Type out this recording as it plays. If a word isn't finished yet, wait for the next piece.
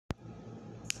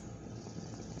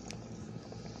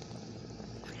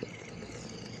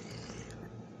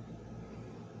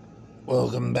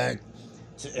Welcome back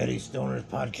to Eddie Stoner's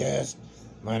podcast.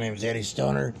 My name is Eddie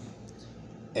Stoner,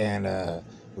 and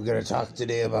we're going to talk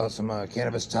today about some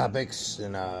cannabis topics.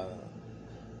 And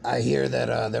I hear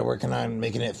that they're working on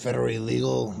making it federally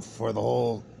legal for the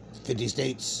whole 50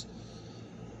 states.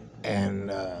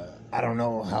 And I don't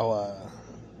know how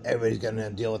everybody's going to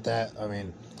deal with that. I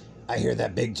mean, I hear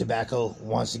that Big Tobacco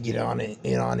wants to get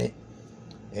in on it,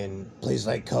 and places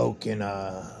like Coke and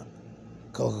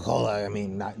Coca-Cola, I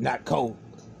mean, not Coke,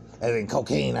 I mean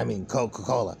cocaine, I mean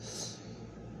Coca-Cola,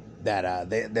 that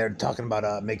they're talking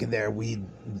about making their weed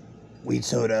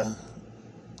soda.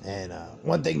 And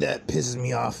one thing that pisses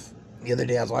me off, the other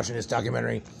day I was watching this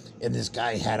documentary, and this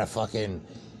guy had a fucking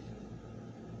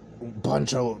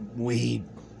bunch of weed,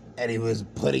 and he was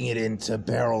putting it into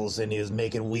barrels, and he was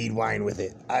making weed wine with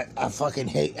it. I fucking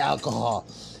hate alcohol.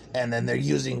 And then they're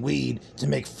using weed to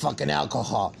make fucking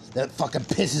alcohol. That fucking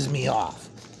pisses me off.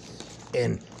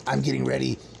 And I'm getting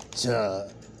ready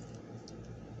to,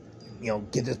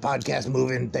 get this podcast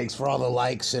moving. Thanks for all the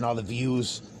likes and all the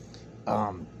views.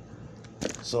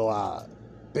 So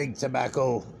Big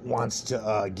Tobacco wants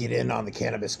to get in on the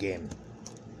cannabis game.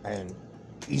 And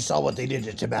you saw what they did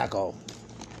to tobacco.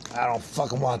 I don't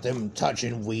fucking want them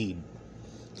touching weed,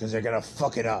 because they're gonna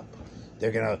fuck it up.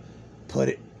 They're gonna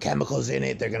put chemicals in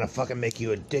it. They're gonna fucking make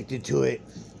you addicted to it.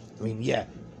 I mean, yeah,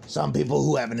 some people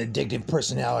who have an addictive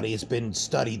personality, it's been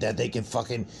studied that they can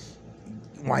fucking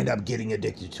wind up getting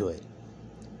addicted to it.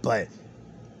 But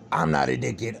I'm not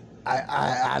addicted.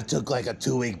 I took like a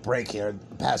 2-week break here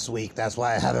past week. That's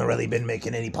why I haven't really been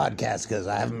making any podcasts, because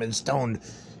I haven't been stoned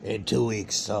in 2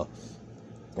 weeks. So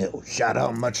shout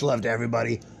out, much love to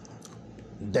everybody.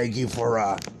 Thank you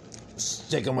for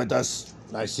sticking with us.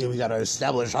 I see we got an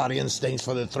established audience. Thanks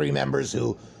for the 3 members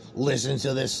who listen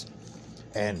to this.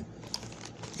 And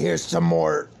here's some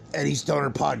more Eddie Stoner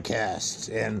podcasts,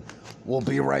 and we'll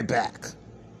be right back.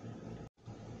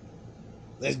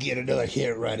 Let's get another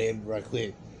hit right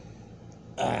quick.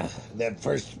 That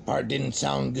first part didn't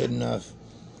sound good enough.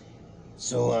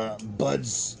 So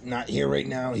Bud's not here right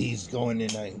now. He's going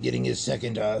and getting his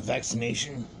second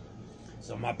vaccination.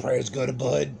 So my prayers go to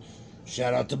Bud.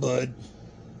 Shout out to Bud.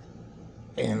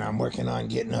 And I'm working on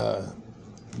getting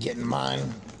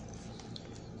mine.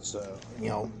 So,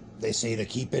 they say to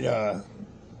keep it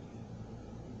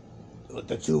with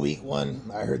the 2-week one.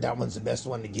 I heard that one's the best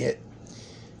one to get.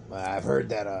 I've heard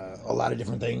that a lot of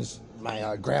different things.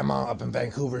 My grandma up in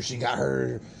Vancouver, she got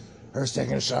her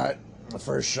second shot. The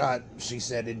first shot, she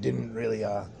said it didn't really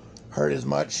hurt as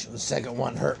much. The second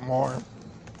one hurt more.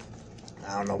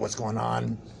 I don't know what's going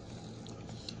on.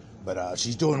 But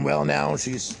she's doing well now.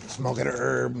 She's smoking her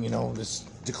herb,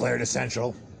 just declared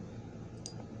essential.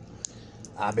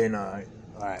 I've been,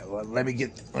 alright, well, let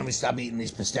me stop eating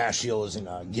these pistachios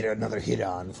and get another hit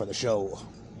on for the show.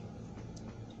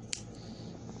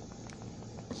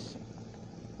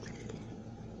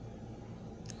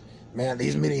 Man,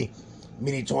 these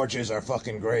mini torches are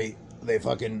fucking great. They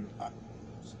fucking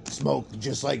smoke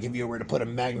just like if you were to put a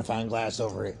magnifying glass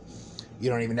over it.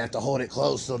 You don't even have to hold it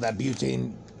close, so that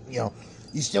butane,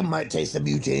 you still might taste the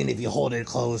butane if you hold it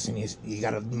close and you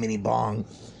got a mini bong.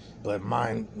 But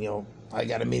mine, I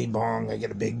got a mini bong, I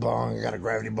got a big bong, I got a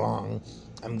gravity bong.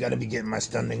 I'm gonna be getting my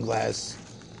stunning glass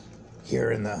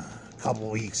here in the couple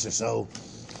weeks or so.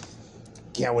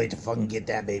 Can't wait to fucking get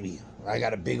that baby. I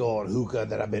got a big old hookah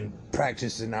that I've been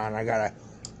practicing on. I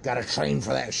gotta train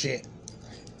for that shit.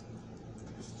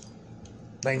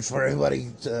 Thanks for everybody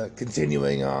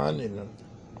continuing on, and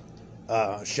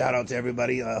shout out to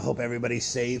everybody. I hope everybody's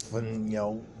safe,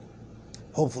 and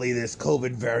hopefully this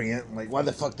COVID variant, like, why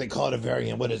the fuck they call it a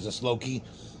variant? What is this, Loki?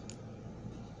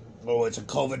 Oh, it's a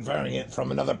COVID variant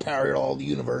from another parallel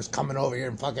universe coming over here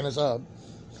and fucking us up.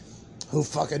 Who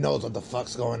fucking knows what the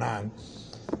fuck's going on?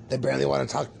 They barely want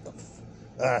to talk.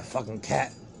 Fucking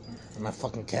cat. My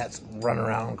fucking cat's running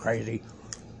around crazy.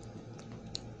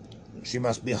 She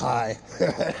must be high.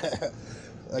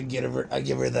 I give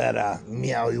her that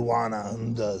meow-iguana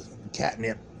and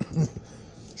catnip.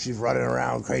 She's running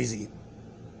around crazy.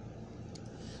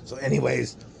 So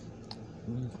anyways,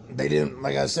 they didn't,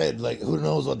 like I said, like, who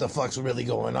knows what the fuck's really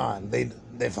going on.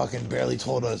 They fucking barely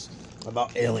told us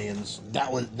about aliens.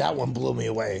 That one blew me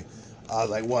away. I was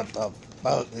like, what the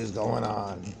fuck is going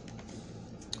on?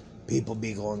 People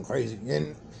be going crazy.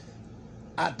 And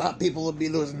I thought people would be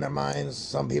losing their minds.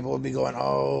 Some people would be going,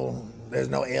 oh, there's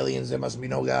no aliens, there must be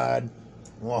no God.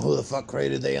 Well, who the fuck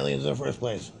created the aliens in the first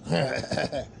place?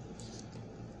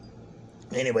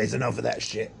 Anyways, enough of that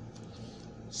shit.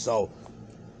 So,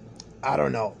 I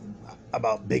don't know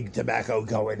about Big Tobacco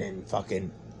going and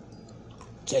fucking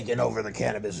taking over the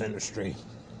cannabis industry.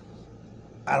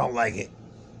 I don't like it.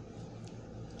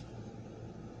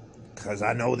 Because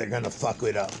I know they're going to fuck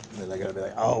it up. They're going to be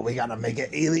like, oh, we got to make it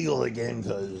illegal again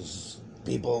because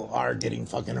people are getting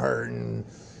fucking hurt and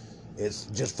it's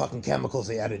just fucking chemicals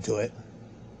they added to it.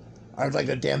 I was like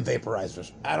the damn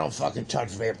vaporizers. I don't fucking touch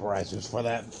vaporizers for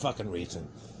that fucking reason.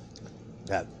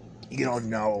 That you don't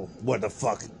know what the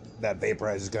fuck that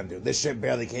vaporizer is going to do. This shit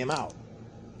barely came out.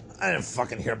 I didn't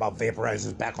fucking hear about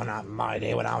vaporizers back when my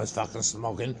day when I was fucking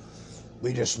smoking.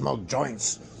 We just smoked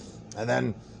joints. And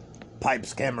then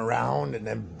pipes came around and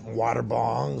then water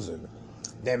bongs and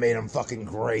they made them fucking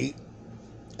great.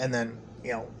 And then,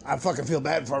 you know, I fucking feel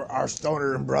bad for our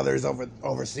stoner brothers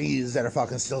overseas that are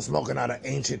fucking still smoking out of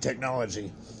ancient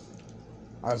technology.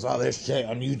 I saw this shit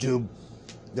on YouTube.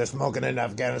 They're smoking in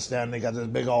Afghanistan. They got this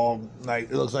big old,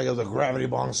 like, it looks like it was a gravity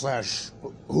bong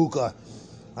 / hookah.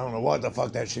 I don't know what the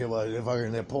fuck that shit was.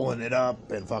 They're pulling it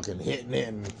up and fucking hitting it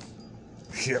and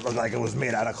shit looked like it was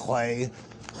made out of clay.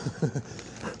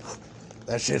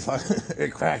 That shit fucking,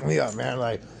 it cracked me up, man.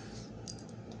 Like,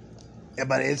 yeah,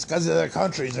 but it's because of their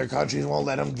countries. Their countries won't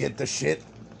let them get the shit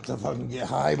to fucking get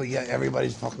high, but yet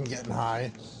everybody's fucking getting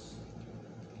high.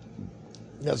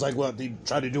 That's like what they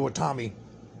tried to do with Tommy.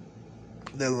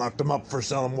 They locked him up for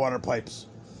selling water pipes.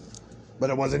 But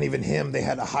it wasn't even him. They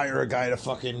had to hire a guy to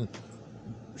fucking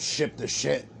ship the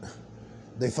shit.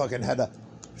 They fucking had to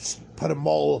put a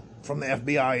mole from the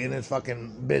FBI in his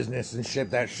fucking business and ship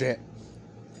that shit.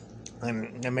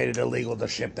 And they made it illegal to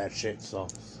ship that shit, so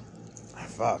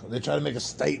fuck. They tried to make a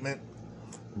statement,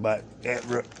 but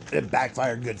it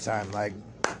backfired good time. Like,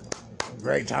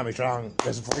 great, Tommy Strong.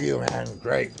 This is for you, man.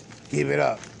 Great. Keep it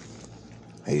up.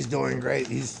 He's doing great.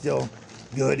 He's still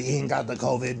good. He ain't got the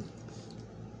COVID.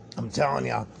 I'm telling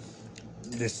y'all,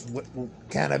 this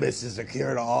cannabis is the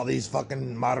cure to all these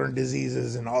fucking modern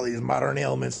diseases and all these modern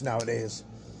ailments nowadays.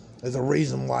 There's a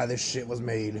reason why this shit was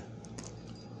made.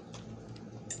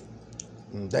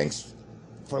 And thanks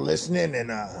for listening,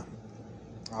 and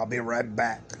I'll be right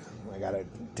back. I gotta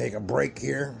take a break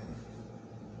here,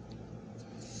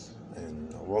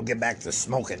 and we'll get back to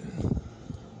smoking.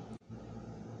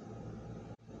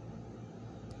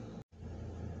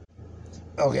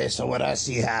 Okay, so what I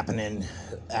see happening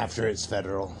after it's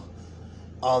federal,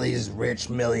 all these rich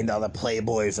 $1 million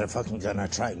playboys are fucking gonna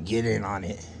try and get in on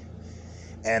it.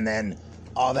 And then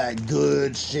all that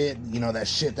good shit, you know, that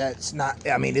shit that's not,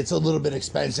 I mean, it's a little bit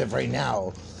expensive right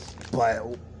now,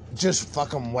 but just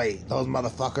fucking wait. Those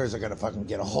motherfuckers are gonna fucking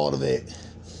get a hold of it.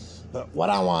 But what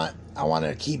I want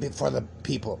to keep it for the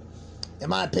people. In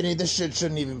my opinion, this shit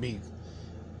shouldn't even be,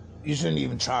 you shouldn't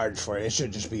even charge for it. It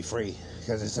should just be free,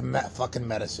 because it's a fucking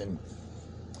medicine.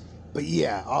 But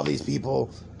yeah, all these people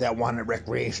that want it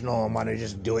recreational and want to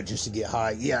just do it just to get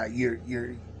high, yeah,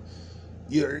 you're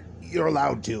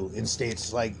allowed to in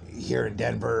states like here in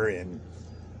Denver and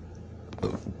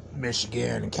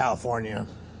Michigan and California.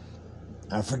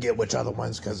 I forget which other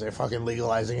ones, because they're fucking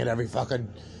legalizing it every fucking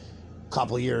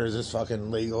couple years. It's fucking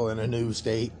legal in a new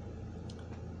state.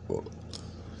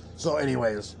 So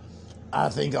anyways, I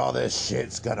think all this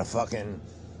shit's gonna fucking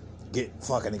get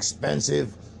fucking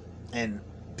expensive, and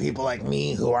people like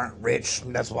me who aren't rich,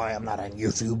 that's why I'm not on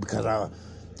YouTube, because I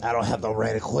don't have the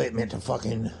right equipment to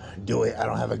fucking do it. I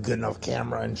don't have a good enough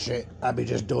camera and shit. I'd be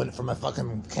just doing it from my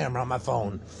fucking camera on my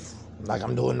phone, like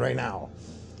I'm doing right now.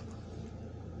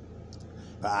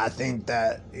 But I think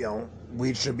that, you know,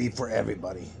 weed should be for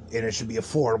everybody, and it should be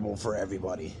affordable for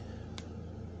everybody.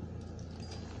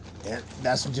 And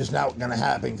that's just not gonna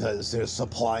happen because there's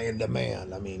supply and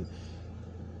demand. I mean,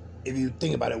 if you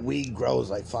think about it, weed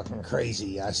grows like fucking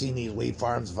crazy. I seen these weed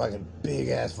farms, fucking big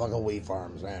ass fucking weed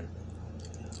farms, man.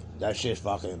 That shit's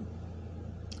fucking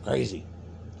crazy.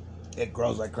 It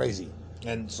grows like crazy.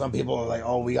 And some people are like,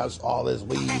 oh, we got all this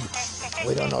weed,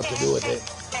 we don't know what to do with it.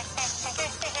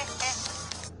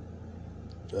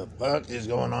 The fuck is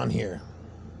going on here?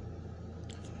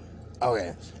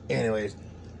 Okay, anyways,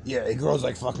 yeah, it grows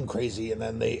like fucking crazy, and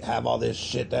then they have all this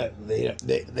shit that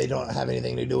they don't have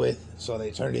anything to do with, so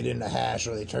they turn it into hash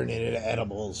or they turn it into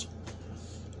edibles.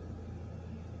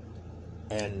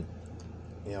 And,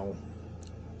 you know,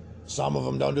 some of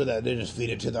them don't do that. They just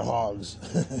feed it to their hogs.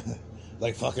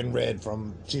 Like fucking Red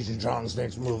from Cheech and Chong's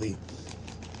next movie.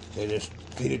 They just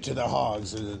feed it to their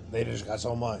hogs. They just got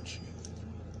so much.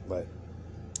 But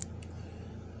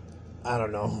I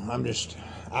don't know.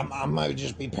 I might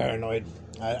just be paranoid.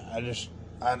 I just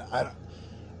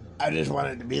want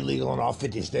it to be legal in all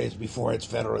 50 states before it's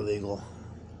federally legal.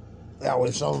 That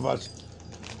way some of us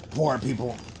poor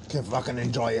people can fucking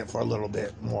enjoy it for a little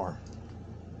bit more.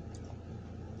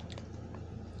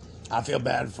 I feel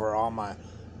bad for all my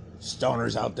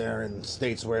stoners out there in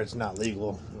states where it's not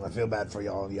legal. I feel bad for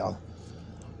y'all.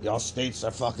 Y'all states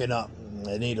are fucking up.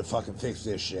 They need to fucking fix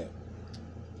this shit.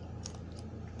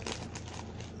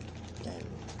 And,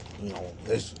 you know,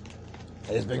 it's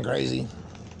been crazy.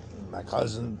 My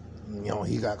cousin, you know,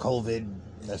 he got COVID.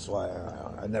 That's why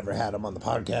I never had him on the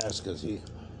podcast, because he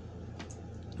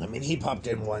popped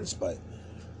in once, but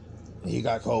he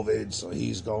got COVID, so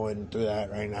he's going through that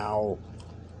right now.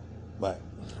 But,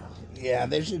 yeah,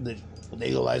 they should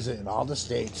legalize it in all the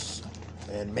states,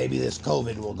 and maybe this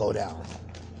COVID will go down.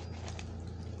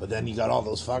 But then you got all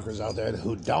those fuckers out there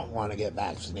who don't want to get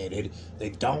vaccinated. They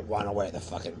don't want to wear the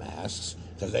fucking masks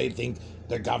because they think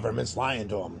the government's lying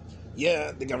to them.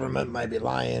 Yeah, the government might be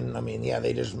lying. I mean, yeah,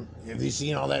 have you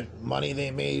seen all that money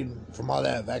they made from all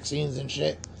that vaccines and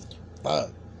shit? But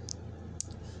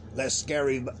let's scare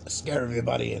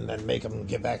everybody and then make them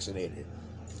get vaccinated.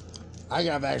 I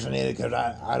got vaccinated because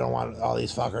I don't want all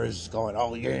these fuckers going,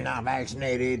 oh, you're not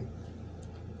vaccinated.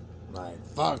 Like,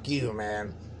 fuck you,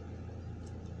 man.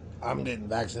 I'm getting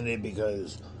vaccinated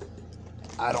because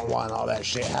I don't want all that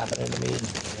shit happening to me.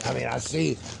 I mean,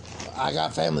 I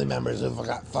got family members who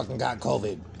fucking got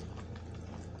COVID.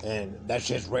 And that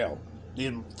shit's real.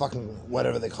 You fucking,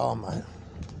 whatever they call them.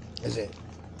 Is it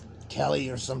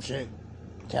Kelly or some shit?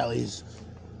 Kellys.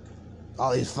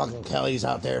 All these fucking Kellys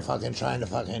out there fucking trying to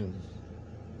fucking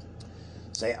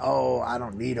say, oh, I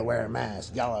don't need to wear a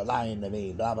mask. Y'all are lying to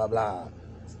me. Blah, blah, blah.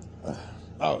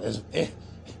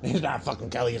 It's not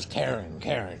fucking Kelly, it's Karen.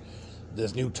 Karen.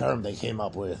 This new term they came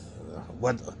up with.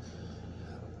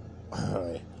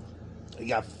 You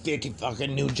got 50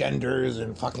 fucking new genders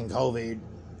and fucking COVID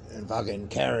and fucking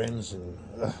Karens and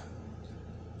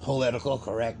political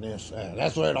correctness.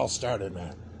 That's where it all started,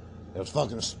 man. It was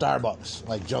fucking Starbucks,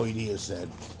 like Joey Diaz said.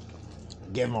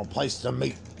 Gave them a place to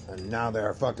meet, and now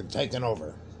they're fucking taking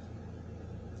over.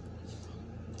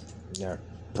 They're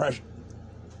pressuring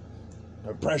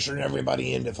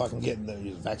everybody into fucking getting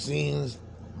these vaccines.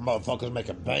 Motherfuckers make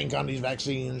a bank on these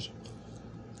vaccines.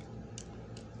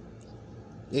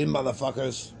 These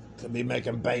motherfuckers could be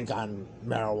making bank on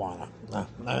marijuana.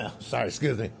 Sorry,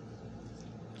 excuse me.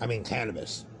 I mean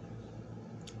cannabis.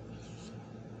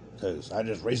 Because I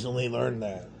just recently learned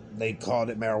that they called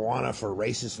it marijuana for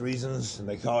racist reasons, and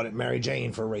they called it Mary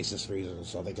Jane for racist reasons,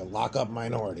 so they could lock up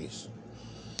minorities.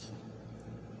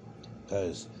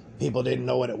 Because people didn't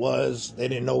know what it was. They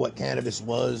didn't know what cannabis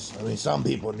was. I mean, some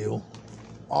people knew.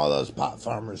 All those pot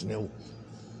farmers knew.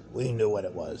 We knew what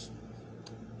it was.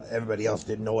 Everybody else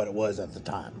didn't know what it was at the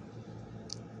time.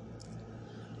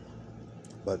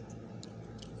 But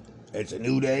it's a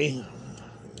new day.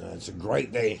 It's a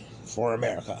great day for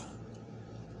America.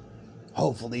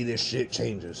 Hopefully this shit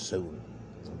changes soon.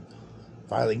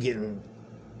 Finally getting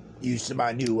used to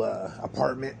my new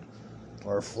apartment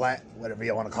or flat, whatever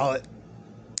you want to call it.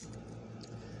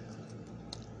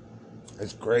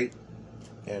 It's great,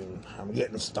 and I'm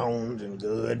getting stoned and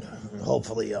good. And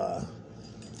hopefully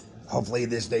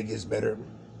this day gets better.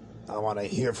 I want to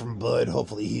hear from Bud.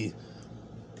 Hopefully he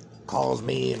calls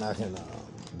me and I can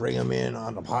bring him in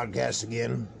on the podcast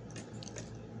again.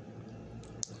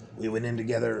 We went in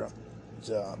together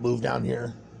to move down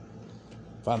here.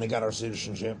 Finally got our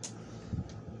citizenship,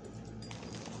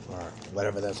 or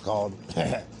whatever that's called.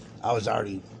 I was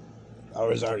already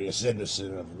a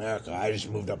citizen of America. I just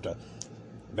moved up to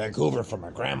Vancouver for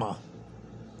my grandma.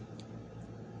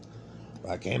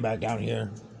 I came back down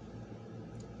here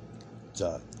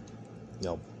to,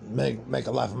 make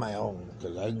a life of my own,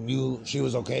 because I knew she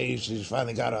was okay. She's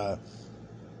finally got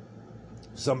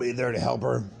somebody there to help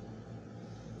her,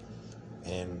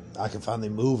 and I can finally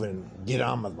move and get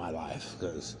on with my life,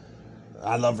 because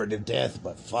I love her to death,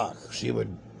 but fuck, she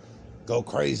would go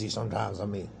crazy sometimes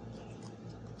on me.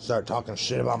 Start talking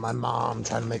shit about my mom,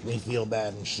 trying to make me feel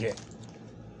bad and shit.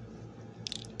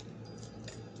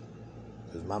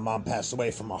 Because my mom passed away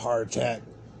from a heart attack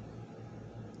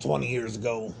 20 years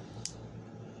ago.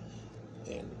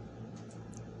 And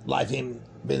life ain't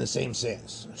been the same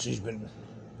since. She's been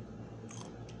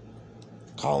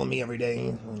calling me every day,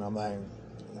 and I'm like,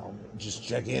 just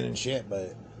check in and shit,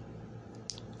 but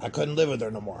I couldn't live with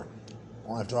her no more.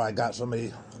 After I got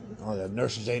somebody on a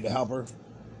nurse's aide to help her.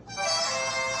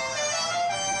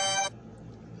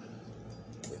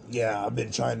 Yeah, I've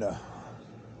been trying to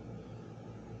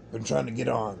get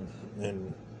on,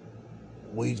 and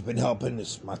weed's been helping.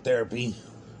 It's my therapy,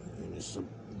 and it's the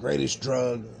greatest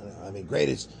drug,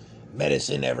 greatest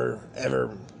medicine ever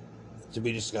to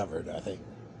be discovered, I think.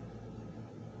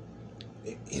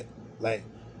 Like,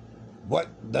 what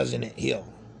doesn't it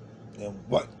heal? And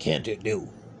what can't it do?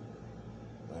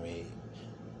 I mean,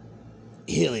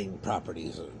 healing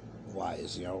properties.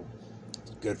 wise, you know.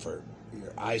 It's good for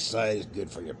your eyesight, it's good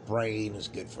for your brain, it's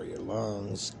good for your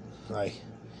lungs. Like,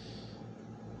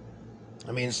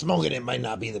 I mean, smoking it might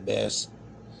not be the best,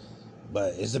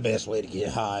 but it's the best way to get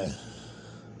high,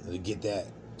 to get that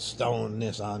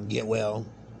stonedness on, get well,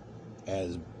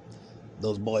 as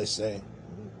those boys say.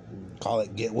 Call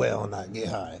it get well, not get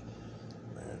high.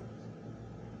 Man,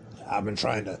 I've been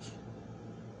trying to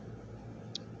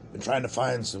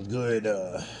find some good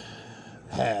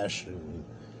hash, and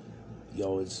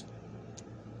it's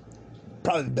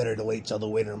probably better to wait till the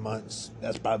winter months.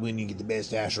 That's probably when you get the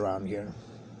best hash around here,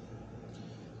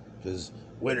 because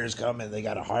winter's coming, they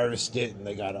gotta harvest it, and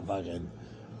they gotta fucking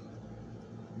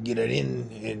get it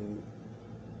in and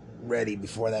ready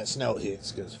before that snow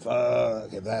hits, because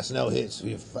fuck, if that snow hits,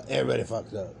 everybody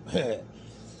fucked up.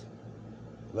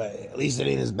 But at least it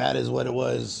ain't as bad as what it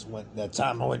was when that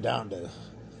time I went down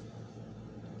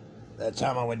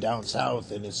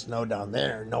south and it snowed down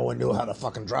there. No one knew how to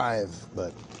fucking drive,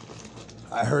 but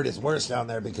I heard it's worse down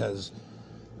there because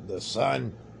the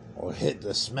sun will hit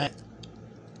the cement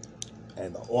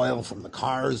and the oil from the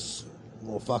cars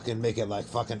will fucking make it like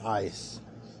fucking ice.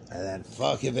 And then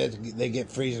fuck if they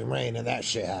get freezing rain and that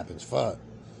shit happens. Fuck.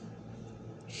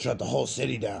 Shut the whole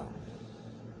city down.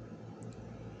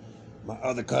 My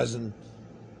other cousin,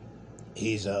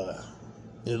 he's a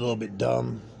little bit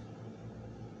dumb.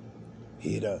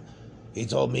 He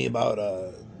told me about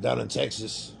down in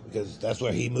Texas, because that's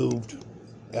where he moved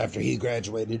after he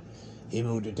graduated. He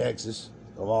moved to Texas,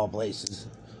 of all places.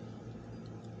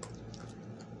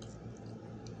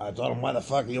 I told him, why the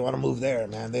fuck do you want to move there,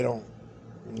 man? They don't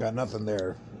got nothing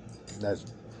there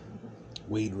that's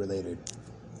weed related.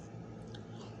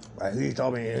 Like, he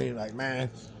told me, he's like, man,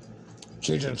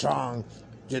 Cheech and Chong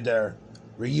did their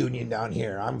reunion down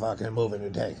here. I'm fucking moving to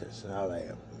Texas. And I was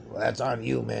like, well, that's on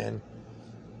you, man.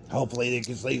 Hopefully it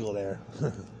gets legal there.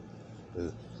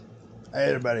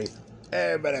 Everybody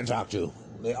I talk to,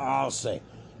 they all say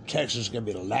Texas is gonna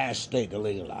be the last state to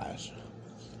legalize.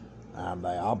 I'm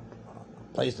like, I'll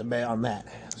place the bet on that.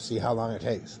 See how long it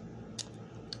takes.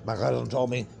 My cousin told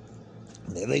me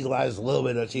they legalized a little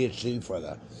bit of THC for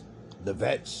the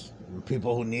vets and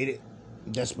people who need it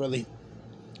desperately.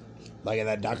 Like in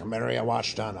that documentary I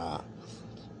watched on, I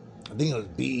think it was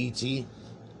BET,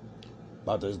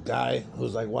 about this guy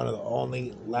who's like one of the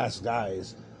only last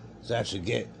guys to actually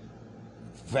get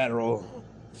federal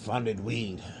funded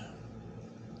weed.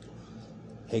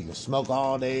 He can smoke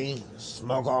all day,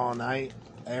 smoke all night,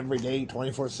 every day,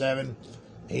 24/7.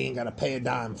 He ain't got to pay a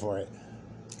dime for it.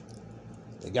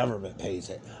 The government pays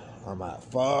it. I'm like,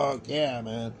 fuck yeah,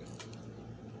 man.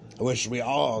 I wish we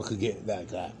all could get like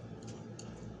that.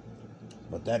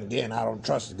 But then again, I don't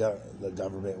trust the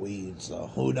government weed, so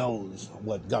who knows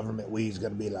what government weed's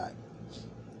gonna be like.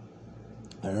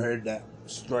 I heard that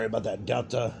story about that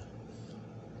Delta,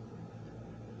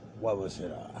 what was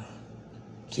it,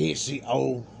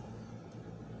 THCO,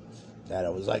 that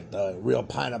it was like the real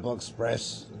Pineapple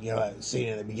Express, that scene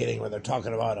in the beginning where they're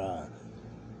talking about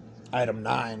item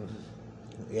 9.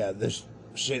 Yeah, this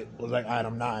shit was like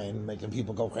item 9, making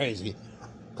people go crazy,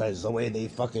 because the way they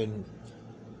fucking...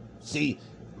 See,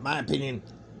 in my opinion,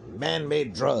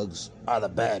 man-made drugs are the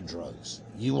bad drugs.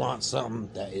 You want something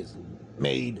that is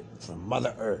made from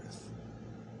Mother Earth.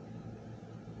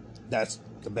 That's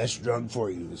the best drug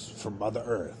for you, is from Mother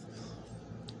Earth.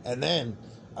 And then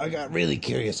I got really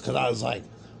curious, because I was like,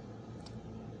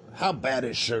 how bad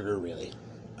is sugar really?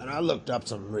 And I looked up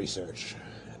some research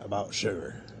about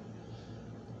sugar.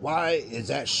 Why is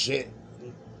that shit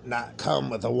not come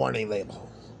with a warning label?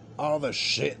 All the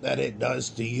shit that it does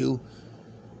to you.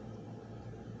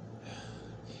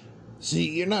 See,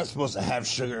 you're not supposed to have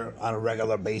sugar on a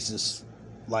regular basis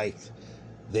like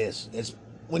this. It's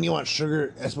when you want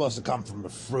sugar, it's supposed to come from a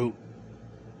fruit,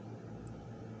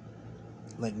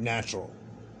 like natural,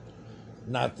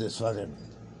 not this fucking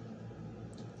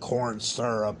corn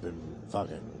syrup and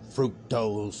fucking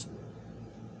fructose,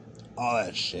 all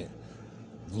that shit,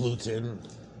 gluten.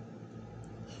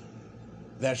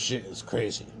 That shit is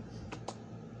crazy.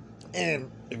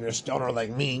 And if you're a stoner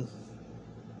like me,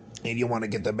 and you want to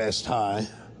get the best high,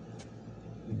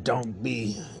 don't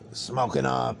be smoking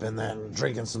up and then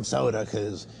drinking some soda,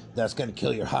 because that's going to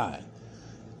kill your high.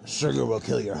 Sugar will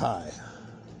kill your high.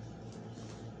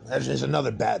 That's just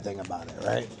another bad thing about it,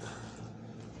 right?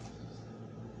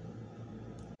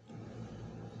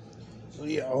 So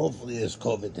yeah, hopefully this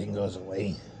COVID thing goes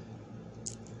away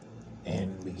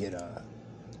and we get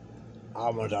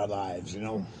on with our lives,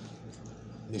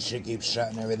 This shit keeps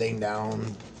shutting everything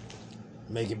down,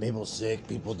 making people sick,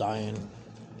 people dying.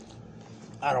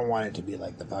 I don't want it to be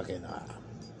like the fucking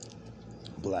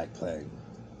Black Plague.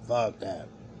 Fuck that.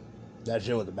 That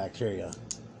shit was a bacteria,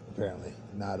 apparently.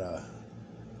 Not a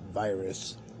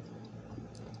virus.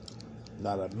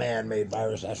 Not a man-made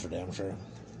virus, that's for damn sure.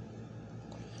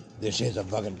 This shit's a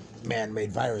fucking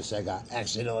man-made virus that got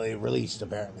accidentally released,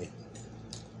 apparently.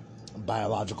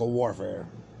 Biological warfare.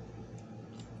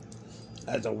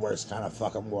 That's the worst kind of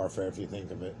fucking warfare if you think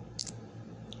of it.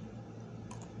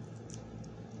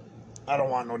 I don't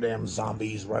want no damn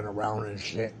zombies running around and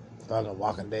shit. Fucking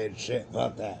Walking Dead shit.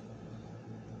 Fuck that.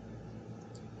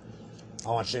 I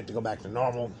want shit to go back to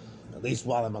normal. At least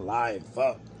while I'm alive.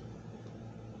 Fuck.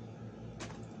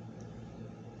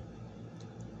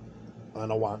 I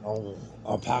don't want no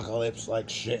apocalypse like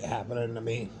shit happening to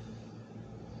me.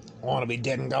 I want to be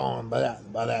dead and gone by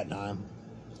that time.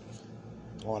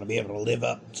 I want to be able to live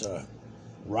up to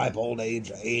ripe old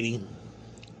age of 80.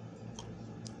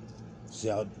 See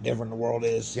how different the world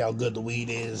is. See how good the weed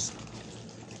is.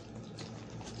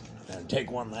 And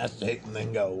take one last hit and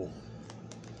then go.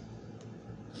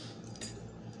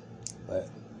 But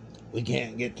we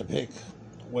can't get to pick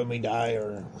when we die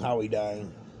or how we die.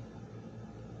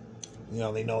 You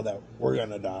know, they know that we're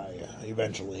gonna die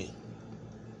eventually.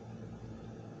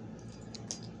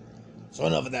 So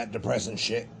enough of that depressing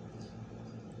shit.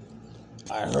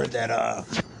 I heard that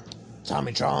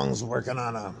Tommy Chong's working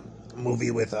on a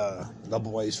movie with the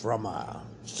boys from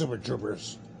Super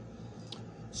Troopers.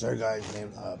 It's their guys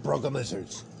named Broken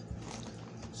Lizards.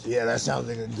 So yeah, that sounds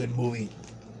like a good movie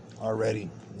already.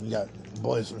 You got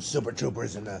boys from Super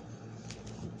Troopers and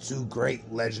two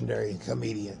great legendary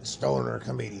comedians, stoner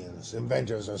comedians,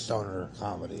 inventors of stoner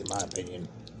comedy, in my opinion.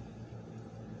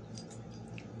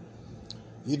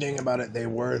 You think about it, they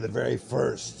were the very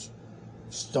first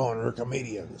stoner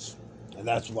comedians. And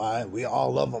that's why we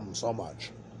all love them so much.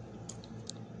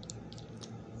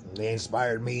 And they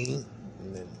inspired me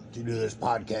to do this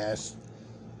podcast.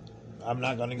 I'm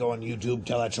not going to go on YouTube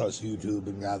till I trust YouTube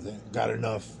and got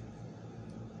enough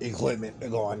equipment to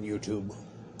go on YouTube.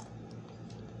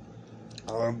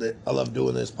 I love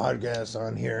doing this podcast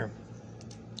on here.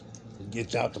 It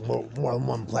gets out to more than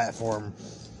one platform.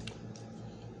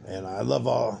 And I love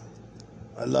all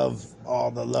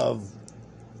the love.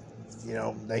 You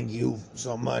know, thank you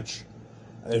so much.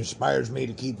 It inspires me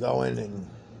to keep going and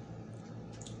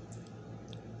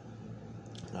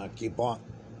keep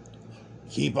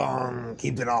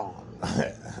it on.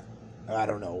 I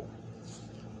don't know.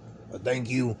 But thank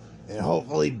you. And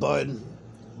hopefully Bud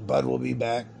will be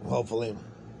back. Hopefully.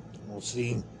 We'll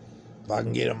see if I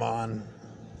can get him on.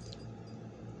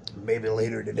 Maybe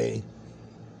later today.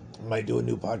 I might do a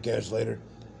new podcast later.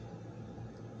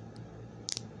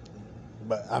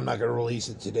 But I'm not going to release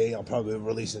it today. I'll probably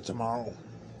release it tomorrow.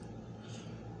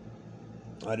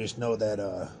 I just know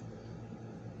that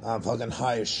I'm fucking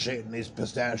high as shit and these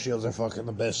pistachios are fucking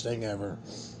the best thing ever.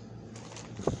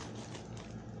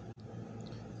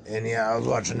 And yeah, I was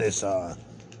watching this one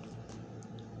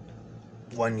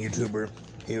YouTuber.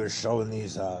 He was showing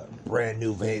these brand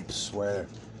new vapes where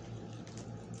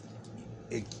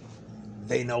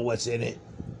they know what's in it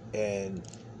and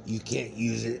you can't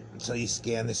use it until you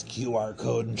scan this QR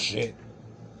code and shit.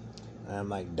 And I'm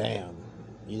like, damn,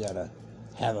 you gotta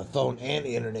have a phone and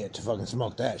internet to fucking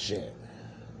smoke that shit.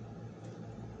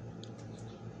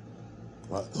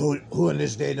 Well, who in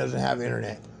this day doesn't have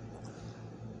internet?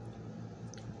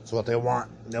 It's what they want.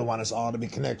 They want us all to be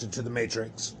connected to the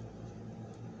Matrix.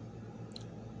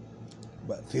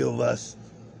 But few of us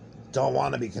don't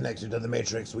want to be connected to the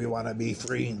Matrix. We want to be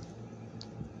free.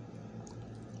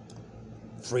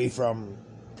 Free from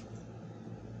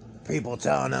people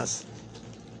telling us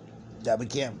that we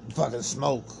can't fucking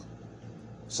smoke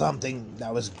something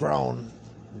that was grown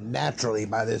naturally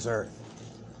by this earth.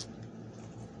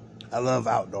 I love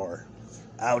outdoor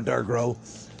grow.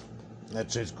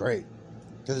 That's just great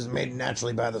because it's made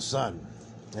naturally by the sun.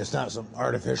 It's not some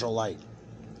artificial light.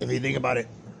 If you think about it,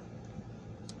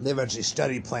 they've actually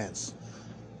studied plants.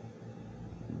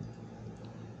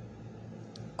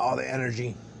 All the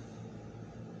energy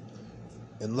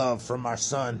and love from our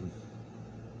sun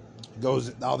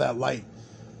all that light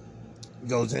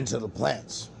goes into the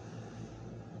plants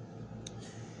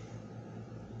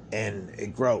and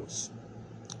it grows.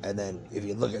 And then if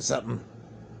you look at something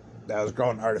that was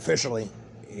grown artificially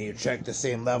and you check the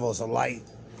same levels of light,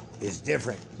 it's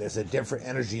different. There's a different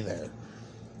energy there.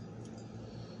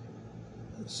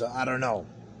 So I don't know.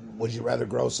 Would you rather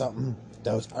grow something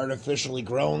that was artificially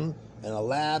grown in a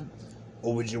lab,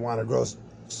 or would you want to grow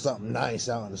something nice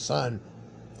out in the sun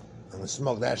and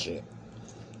smoke that shit?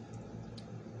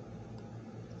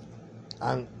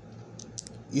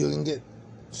 You can get,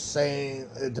 say,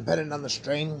 depending on the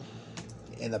strain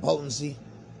and the potency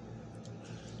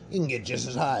You can get just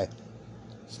as high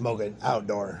smoking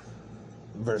outdoor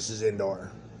versus indoor.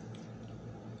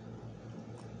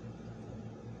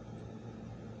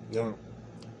 You know,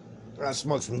 I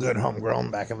smoked some good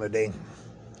homegrown back in the day,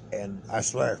 and I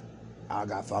swear, I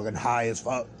got fucking high as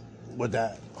fuck with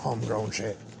that homegrown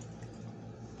shit.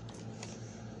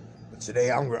 But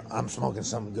today I'm smoking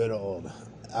some good old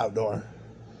outdoor.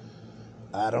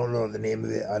 I don't know the name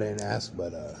of it. I didn't ask,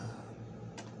 but I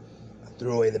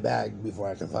threw away the bag before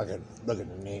I could fucking look at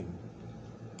the name.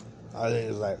 I think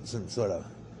it's like some sort of.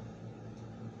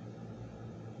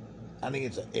 I think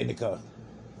it's an indica.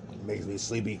 It makes me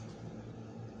sleepy.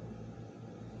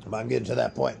 But I'm getting to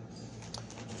that point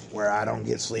where I don't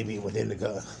get sleepy with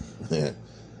indica.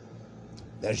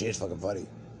 That shit's fucking funny.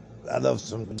 I love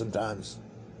sometimes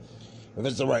if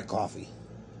it's the right coffee.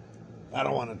 I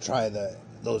don't want to try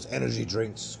those energy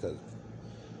drinks because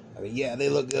I mean, yeah, they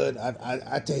look good.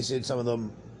 I tasted some of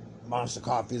them Monster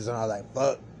coffees and I was like,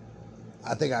 fuck.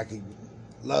 I think I could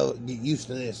get used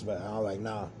to this, but I was like,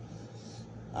 nah.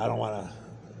 I don't want to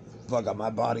fuck up my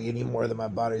body any more than my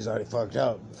body's already fucked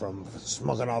up from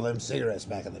smoking all them cigarettes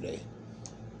back in the day.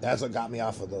 That's what got me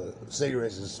off of the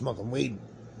cigarettes is smoking weed.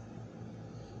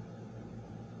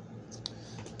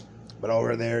 But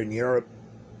over there in Europe,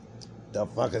 they'll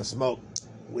fucking smoke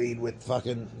weed with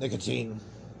fucking nicotine.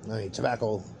 I mean,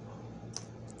 tobacco.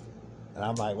 And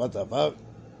I'm like, what the fuck?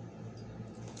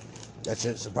 That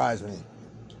shit surprised me.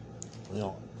 You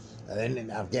know, and then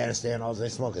in Afghanistan, all they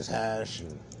smoke is hash.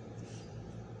 And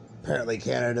apparently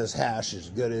Canada's hash is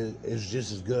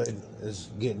just as good as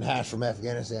getting hash from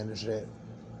Afghanistan and shit.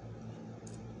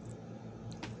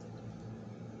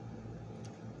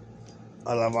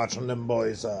 I love watching them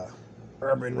boys,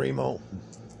 Urban Remo,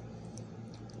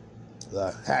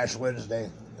 the Hash Wednesday.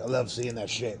 I love seeing that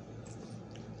shit.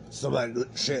 Some of that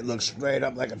shit looks straight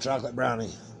up like a chocolate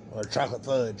brownie or chocolate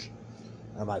fudge.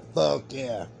 I'm like, fuck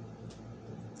yeah.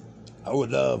 I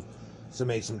would love to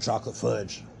make some chocolate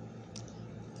fudge.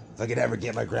 If I could ever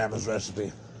get my grandma's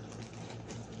recipe.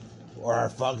 Or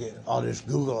fuck it, I'll just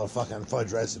Google a fucking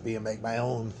fudge recipe and make my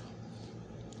own.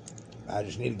 I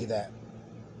just need to get that.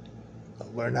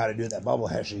 Learn how to do that bubble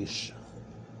hashish.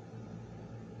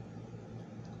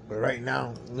 But right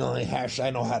now, the only hash I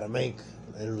know how to make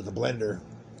is with a blender.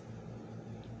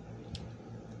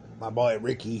 My boy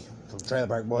Ricky from Trailer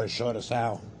Park Boys showed us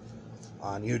how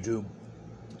on YouTube.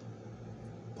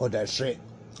 Put that shit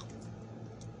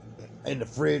in the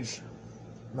fridge.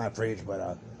 Not fridge,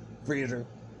 but freezer.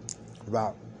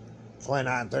 About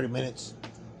 29-30 minutes.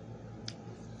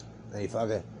 Then you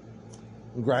fucking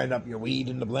grind up your weed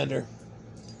in the blender.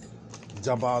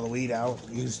 Dump all the weed out.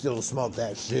 You can still smoke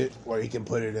that shit, or you can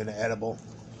put it in an edible.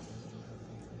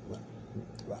 But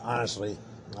honestly,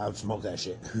 I would smoke that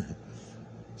shit.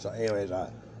 So anyways,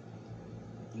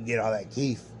 you get all that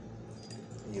keef.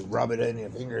 You rub it in your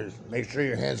fingers. Make sure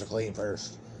your hands are clean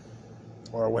first.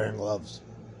 Or wearing gloves.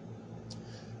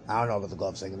 I don't know about the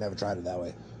gloves thing. I never tried it that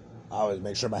way. I always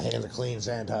make sure my hands are clean,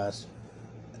 sanitized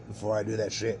before I do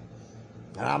that shit.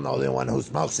 And I'm the only one who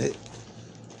smokes it.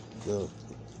 So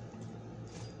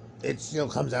it still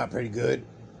comes out pretty good.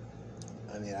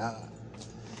 I mean,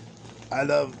 I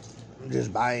love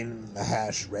just buying the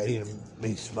hash ready to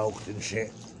be smoked and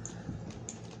shit.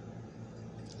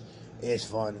 It's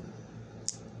fun.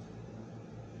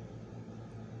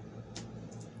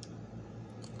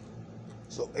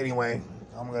 So anyway,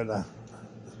 I'm gonna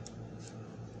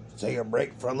take a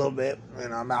break for a little bit,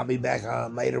 and I'll be back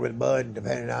later with Bud,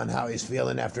 depending on how he's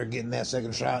feeling after getting that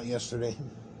second shot yesterday.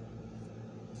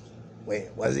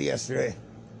 Wait, was it yesterday?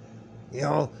 You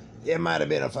know, it might have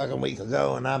been a fucking week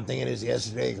ago, and I'm thinking it's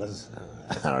yesterday, because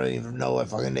I don't even know what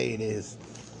fucking day it is.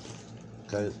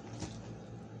 Because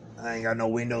I ain't got no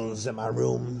windows in my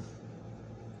room,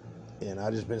 and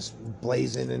I just been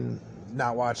blazing and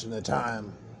not watching the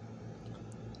time.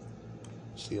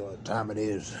 See what time it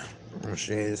is.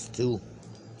 Shit, it's 2.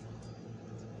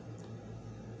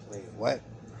 Wait, what?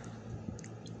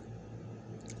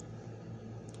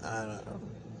 I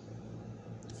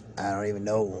don't even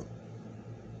know.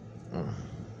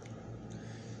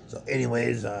 So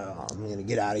anyways, I'm gonna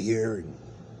get out of here and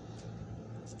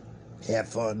have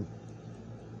fun,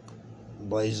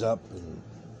 blaze up, and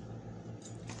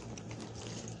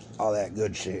all that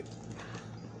good shit.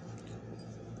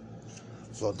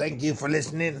 So thank you for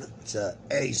listening to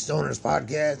Eddie Stoner's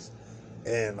podcast,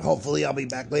 and hopefully I'll be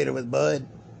back later with Bud.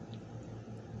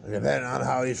 Depending on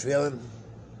how he's feeling,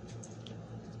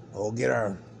 we'll get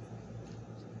our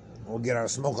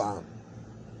smoke on.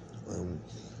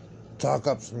 Talk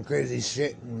up some crazy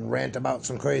shit and rant about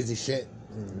some crazy shit.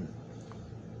 And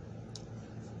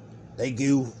thank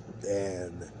you,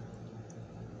 and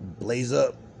Blaze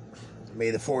up.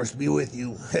 May the force be with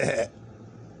you.